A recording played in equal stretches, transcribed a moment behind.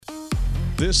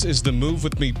This is the Move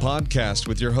With Me podcast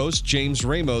with your host, James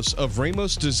Ramos of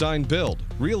Ramos Design Build,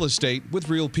 real estate with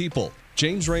real people.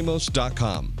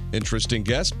 JamesRamos.com. Interesting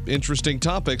guests, interesting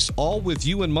topics, all with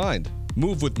you in mind.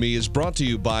 Move With Me is brought to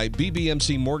you by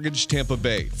BBMC Mortgage Tampa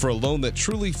Bay for a loan that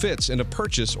truly fits in a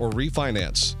purchase or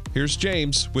refinance. Here's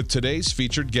James with today's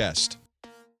featured guest.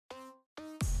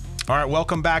 All right,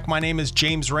 welcome back. My name is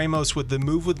James Ramos with the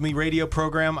Move With Me radio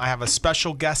program. I have a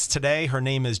special guest today. Her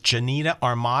name is Janina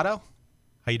Armato.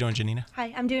 How you doing, Janina?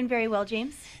 Hi, I'm doing very well,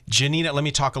 James. Janina, let me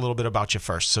talk a little bit about you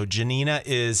first. So Janina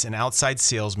is an outside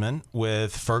salesman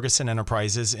with Ferguson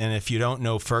Enterprises. And if you don't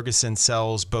know, Ferguson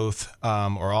sells both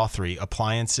or all three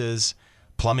appliances,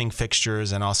 plumbing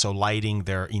fixtures, and also lighting.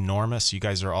 They're enormous. You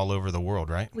guys are all over the world,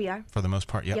 right? We are. For the most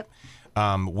part, yep.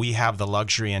 We have the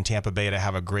luxury in Tampa Bay to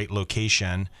have a great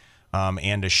location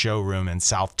and a showroom in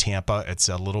South Tampa. It's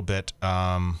a little bit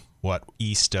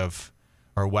east of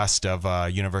or west of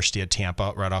University of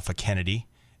Tampa, right off of Kennedy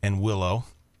and Willow.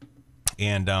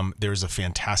 And there's a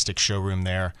fantastic showroom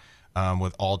there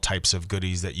with all types of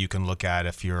goodies that you can look at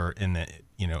if you're in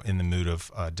the mood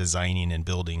of designing and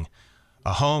building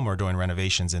a home or doing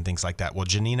renovations and things like that. Well,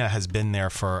 Janina has been there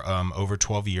for over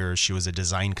 12 years. She was a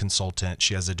design consultant.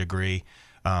 She has a degree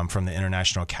from the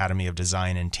International Academy of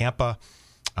Design in Tampa.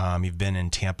 You've been in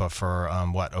Tampa for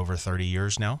over 30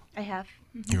 years now? I have.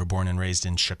 You were born and raised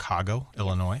in Chicago,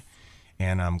 Illinois,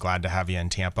 and I'm glad to have you in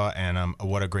Tampa. And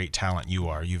what a great talent you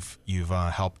are. You've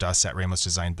helped us at Ramos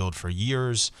Design Build for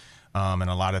years, and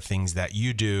a lot of things that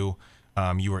you do.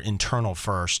 You were internal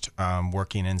first,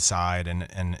 working inside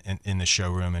and in the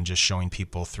showroom and just showing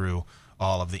people through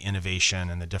all of the innovation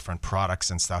and the different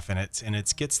products and stuff. And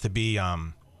it gets to be,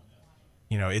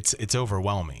 it's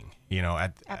overwhelming.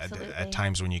 At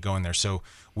times when you go in there. So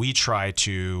we try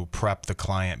to prep the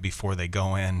client before they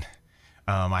go in.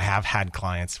 I have had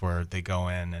clients where they go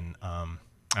in and I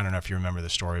don't know if you remember the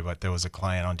story, but there was a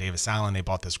client on Davis Island. They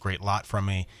bought this great lot from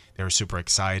me. They were super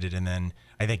excited. And then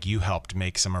I think you helped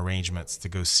make some arrangements to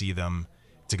go see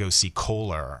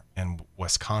Kohler in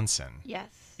Wisconsin. Yes.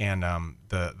 And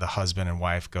the husband and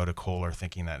wife go to Kohler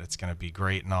thinking that it's going to be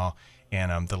great and all.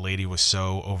 And the lady was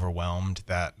so overwhelmed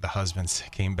that the husband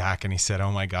came back and he said, "Oh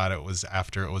my God, it was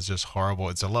just horrible.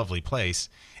 It's a lovely place."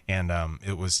 And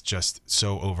it was just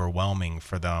so overwhelming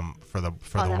for them, for the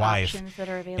wife. Options that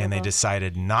are available. And they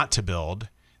decided not to build.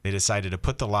 They decided to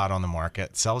put the lot on the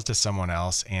market, sell it to someone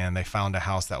else, and they found a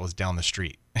house that was down the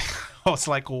street. I was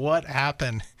like, what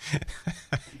happened?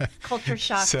 Culture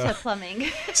shock to plumbing.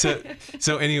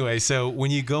 So anyway, when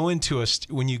you go into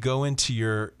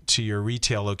your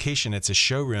retail location, it's a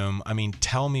showroom. I mean,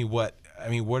 tell me what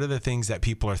are the things that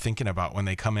people are thinking about when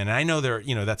they come in? And I know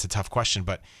that's a tough question,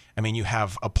 but I mean, you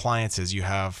have appliances, you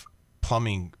have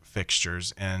plumbing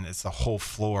fixtures, and it's the whole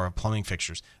floor of plumbing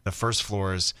fixtures. The first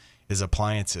floor is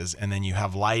appliances, and then you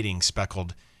have lighting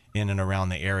speckled in and around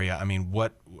the area.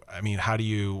 How do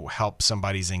you help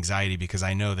somebody's anxiety? Because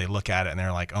I know they look at it and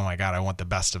they're like, "Oh my God, I want the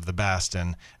best of the best,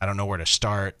 and I don't know where to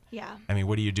start." Yeah. I mean,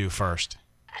 what do you do first?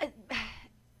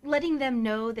 Letting them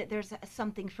know that there's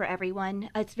something for everyone.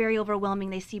 It's very overwhelming.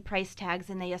 They see price tags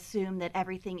and they assume that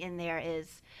everything in there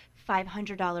is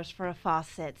 $500 for a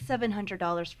faucet,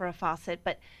 $700 for a faucet,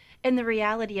 but in the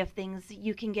reality of things,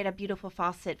 you can get a beautiful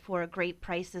faucet for a great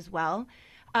price as well.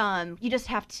 You just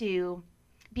have to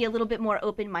be a little bit more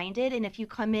open-minded, and if you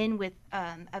come in with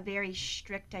a very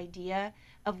strict idea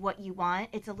of what you want,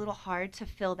 it's a little hard to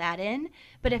fill that in.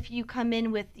 But if you come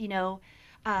in with,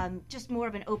 just more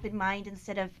of an open mind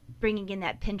instead of bringing in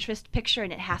that Pinterest picture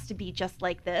and it has to be just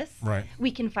like this, right, we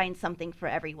can find something for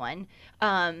everyone.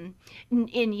 And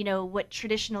what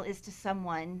traditional is to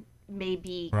someone may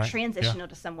be transitional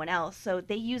to someone else. So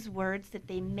they use words that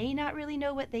they may not really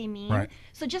know what they mean. Right.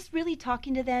 So just really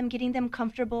talking to them, getting them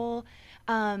comfortable,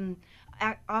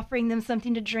 offering them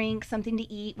something to drink, something to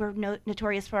eat. We're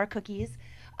notorious for our cookies.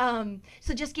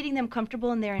 So just getting them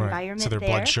comfortable in their environment. So their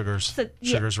blood sugars,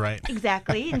 right.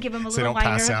 Exactly. And give them a little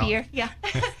wine or a beer. Yeah.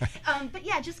 But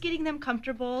yeah, just getting them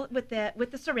comfortable with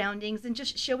the surroundings and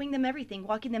just showing them everything,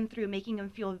 walking them through, making them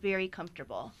feel very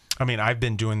comfortable. I mean, I've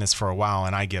been doing this for a while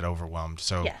and I get overwhelmed.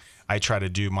 So yes. I try to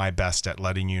do my best at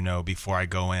letting you know before I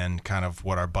go in kind of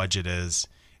what our budget is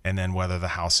and then whether the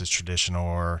house is traditional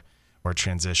or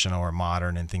transitional or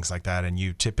modern and things like that. And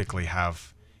you typically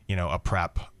have, a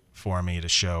prep for me to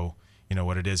show,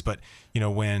 what it is. But,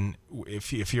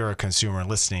 if you're a consumer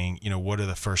listening, what are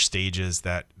the first stages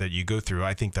that you go through?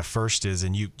 I think the first is,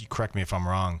 and you correct me if I'm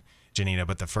wrong, Janina,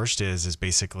 but the first is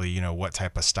basically, what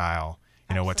type of style,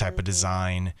 what type of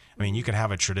design. I mean, you can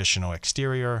have a traditional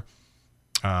exterior,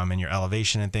 and your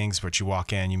elevation and things. But you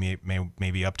walk in, you may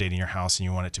be updating your house, and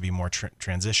you want it to be more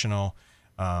transitional.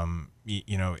 And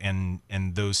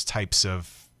those types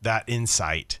of that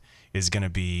insight is going to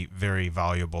be very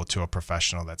valuable to a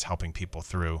professional that's helping people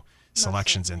through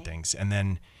selections and things. And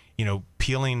then,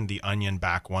 peeling the onion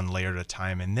back one layer at a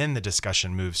time, and then the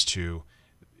discussion moves to,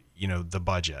 the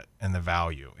budget and the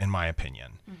value, in my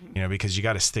opinion, because you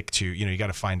got to stick to, you got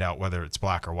to find out whether it's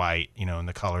black or white, and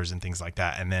the colors and things like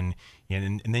that. And then,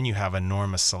 and then you have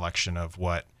enormous selection of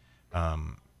what,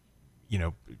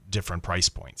 different price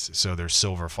points. So there's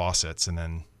silver faucets, and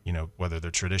then, whether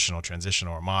they're traditional,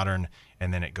 transitional, or modern,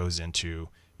 and then it goes into,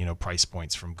 price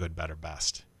points from good, better,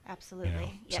 best.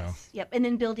 Absolutely. Yes. So. Yep. And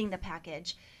then building the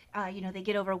package. They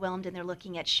get overwhelmed and they're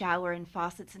looking at shower and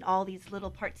faucets and all these little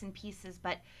parts and pieces,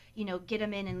 but, get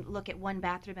them in and look at one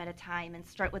bathroom at a time and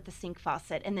start with the sink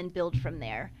faucet and then build from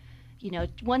there,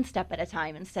 one step at a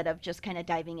time instead of just kind of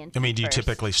diving into it do you first.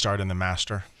 typically start in the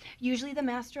master? Usually the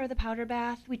master or the powder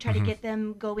bath. We try to get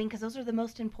them going because those are the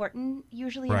most important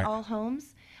usually in all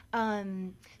homes.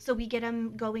 So we get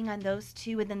them going on those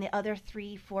two, and then the other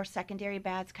 3-4 secondary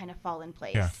baths kind of fall in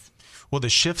place. Yeah. Well, the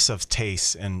shifts of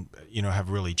taste and, have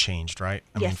really changed, right?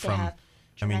 They have.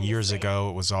 Years ago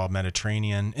it was all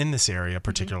Mediterranean in this area,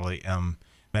 particularly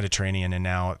Mediterranean, and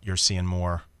now you're seeing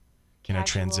more,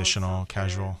 transitional,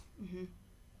 casual. Mm-hmm.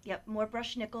 Yep, more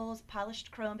brushed nickels. Polished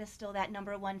chrome is still that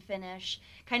number one finish.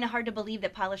 Kind of hard to believe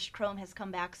that polished chrome has come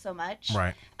back so much.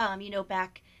 Right.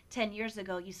 Back 10 years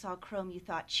ago, you saw chrome, you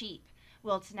thought cheap.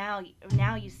 Well, it's now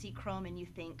you see chrome and you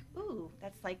think, ooh,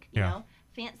 that's like,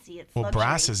 fancy. It's luxury.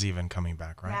 Brass is even coming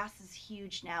back, right? Brass is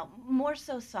huge now. More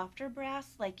so softer brass,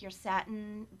 like your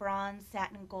satin bronze,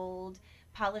 satin gold.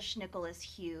 Polished nickel is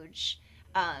huge.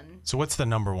 So what's the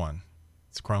number one?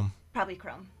 It's chrome? Probably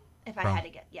chrome. If I had to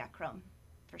get, chrome,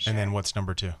 for sure. And then what's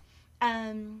number two?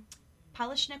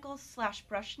 Polished nickel /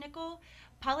 brush nickel.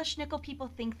 Polished nickel people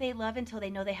think they love until they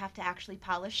know they have to actually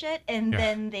polish it, and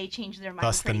then they change their mind.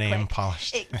 Thus the name quick.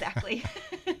 Polished. Exactly.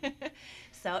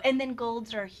 So, and then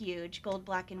golds are huge. Gold,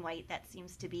 black, and white, that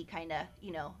seems to be kind of,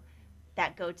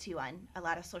 that go-to on a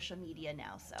lot of social media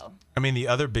now. So the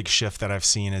other big shift that I've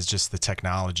seen is just the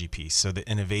technology piece. So the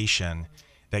innovation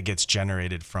that gets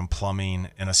generated from plumbing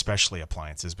and especially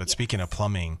appliances. But speaking of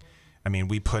plumbing,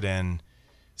 we put in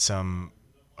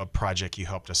a project you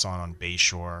helped us on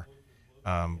Bayshore.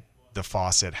 The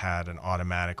faucet had an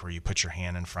automatic where you put your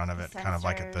hand in front of it, kind of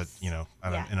like at the,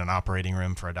 in an operating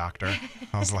room for a doctor.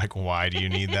 I was like, why do you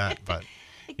need that? But,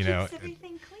 it keeps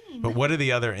everything clean. But what are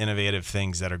the other innovative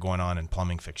things that are going on in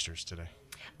plumbing fixtures today?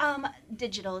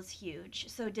 Digital is huge.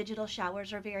 So digital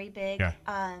showers are very big.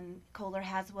 Yeah. Kohler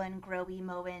has one, Grohe,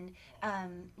 Moen.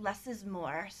 Less is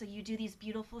more. So you do these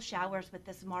beautiful showers with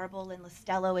this marble and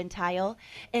Listello and tile,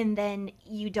 and then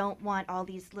you don't want all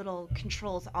these little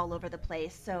controls all over the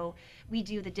place. So we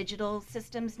do the digital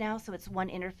systems now. So it's one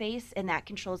interface, and that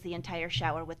controls the entire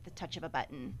shower with the touch of a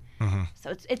button. Mm-hmm.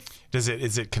 So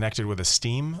is it connected with a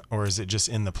steam, or is it just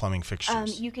in the plumbing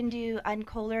fixtures? You can do on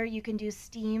Kohler, you can do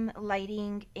steam,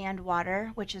 lighting, and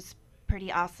water, which is pretty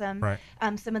awesome. Right.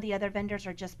 Some of the other vendors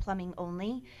are just plumbing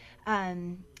only.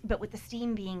 But with the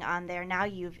steam being on there, now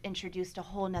you've introduced a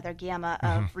whole nother gamma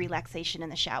of relaxation in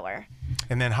the shower.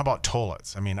 And then how about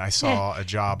toilets? I saw a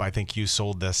job, I think you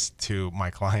sold this to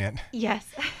my client. Yes.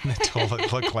 The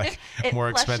toilet looked like more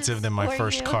expensive than my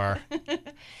first car.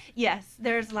 Yes,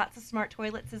 there's lots of smart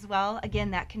toilets as well.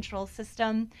 Again, that control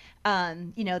system,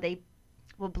 they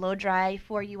will blow dry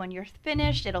for you when you're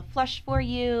finished. It'll flush for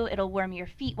you. It'll warm your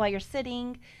feet while you're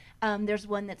sitting. There's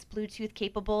one that's Bluetooth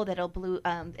capable that'll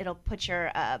it'll put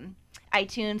your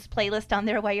iTunes playlist on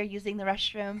there while you're using the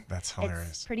restroom. That's hilarious.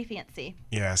 It's pretty fancy.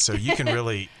 Yeah, so you can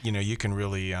really,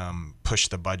 push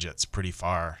the budgets pretty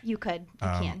far. You can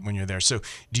when you're there. So,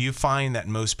 do you find that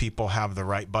most people have the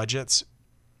right budgets?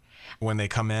 When they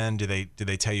come in, do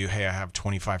they tell you, hey, I have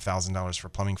 $25,000 for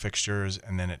plumbing fixtures,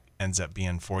 and then it ends up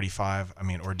being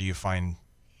 $45,000? Or do you find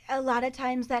a lot of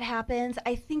times that happens.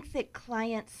 I think that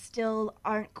clients still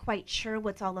aren't quite sure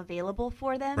what's all available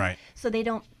for them. Right. So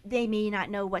they may not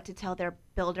know what to tell their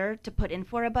builder to put in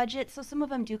for a budget. So some of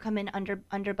them do come in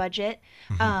under budget,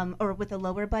 or with a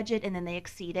lower budget, and then they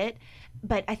exceed it.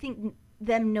 But I think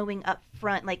them knowing up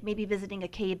front, like maybe visiting a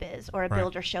KBIS or a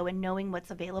builder show and knowing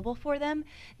what's available for them,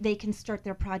 they can start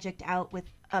their project out with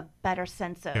a better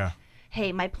sense of,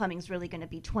 hey, my plumbing's really going to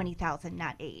be $20,000,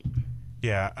 not $8,000.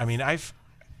 Yeah,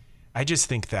 I just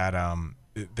think that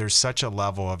there's such a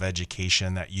level of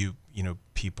education that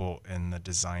people in the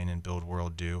design and build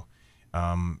world do.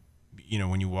 When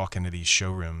you walk into these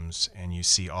showrooms and you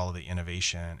see all of the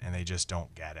innovation and they just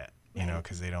don't get it,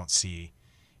 because they don't see,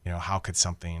 how could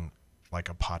something like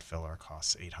a pot filler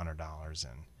cost $800,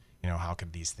 and how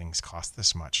could these things cost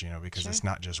this much? Because Sure. it's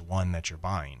not just one that you're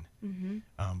buying,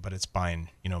 but it's buying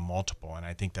multiple. And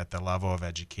I think that the level of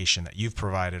education that you've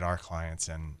provided our clients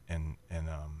and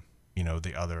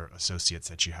the other associates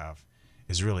that you have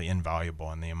is really invaluable,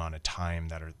 and the amount of time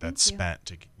that's spent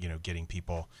to getting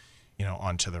people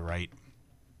onto the right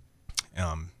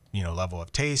level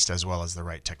of taste, as well as the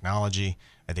right technology,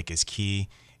 I think is key.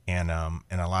 And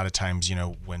a lot of times,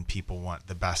 when people want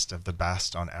the best of the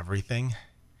best on everything,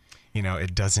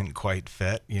 it doesn't quite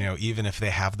fit, even if they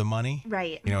have the money.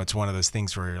 Right. It's one of those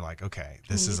things where you're like, okay,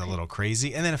 this is a little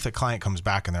crazy. And then if the client comes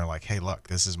back and they're like, hey, look,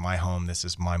 this is my home, this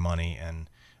is my money, and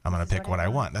I'm going to pick what I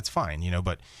want, that's fine,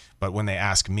 but when they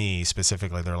ask me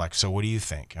specifically, they're like, so what do you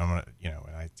think? I'm going to,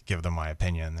 and I give them my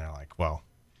opinion, and they're like, well,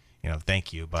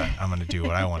 thank you, but I'm going to do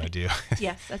what I want to do.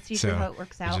 Yes, that's usually how it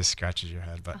works out. It just scratches your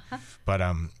head,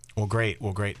 well, great.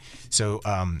 So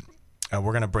we're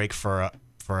going to break for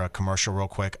a commercial real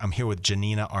quick. I'm here with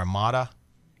Janina Armato,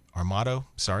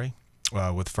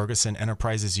 with Ferguson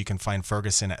Enterprises. You can find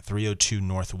Ferguson at 302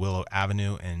 North Willow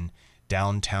Avenue in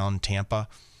downtown Tampa.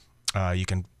 You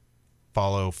can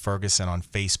follow Ferguson on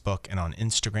Facebook and on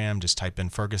Instagram. Just type in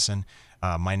Ferguson.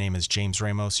 My name is James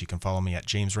Ramos. You can follow me at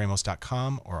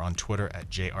jamesramos.com or on Twitter at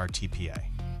JRTPA.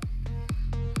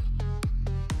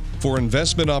 For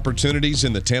investment opportunities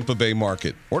in the Tampa Bay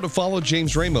market or to follow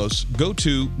James Ramos, go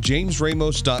to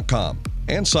jamesramos.com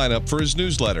and sign up for his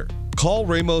newsletter. Call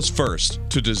Ramos first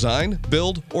to design,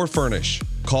 build, or furnish.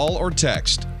 Call or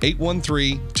text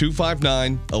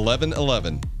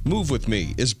 813-259-1111. Move With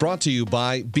Me is brought to you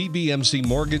by BBMC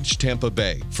Mortgage Tampa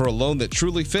Bay for a loan that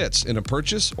truly fits in a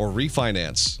purchase or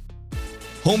refinance.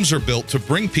 Homes are built to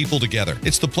bring people together.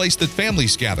 It's the place that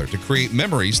families gather to create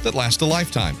memories that last a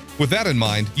lifetime. With that in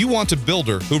mind, you want a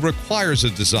builder who requires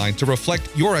a design to reflect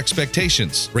your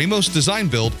expectations. Ramos Design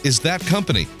Build is that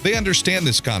company. They understand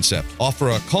this concept, offer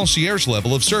a concierge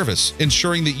level of service,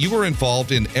 ensuring that you are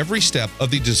involved in every step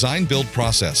of the design build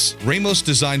process. Ramos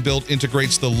Design Build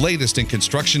integrates the latest in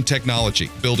construction technology,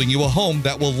 building you a home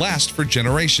that will last for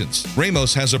generations.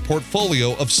 Ramos has a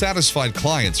portfolio of satisfied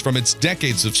clients from its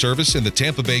decades of service in the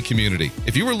Tampa Bay community.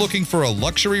 If you are looking for a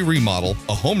luxury remodel,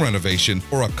 a home renovation,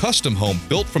 or a custom home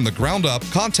built from the ground up,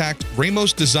 contact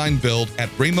Ramos Design Build at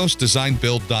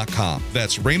ramosdesignbuild.com.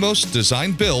 That's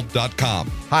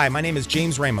ramosdesignbuild.com. Hi, my name is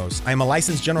James Ramos. I am a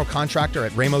licensed general contractor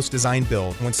at Ramos Design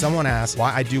Build. When someone asks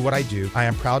why I do what I do, I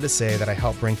am proud to say that I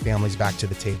help bring families back to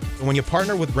the table. And when you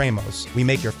partner with Ramos, we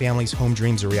make your family's home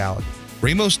dreams a reality.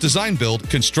 Ramos Design Build,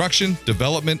 construction,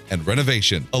 development, and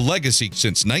renovation. A legacy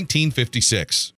since 1956.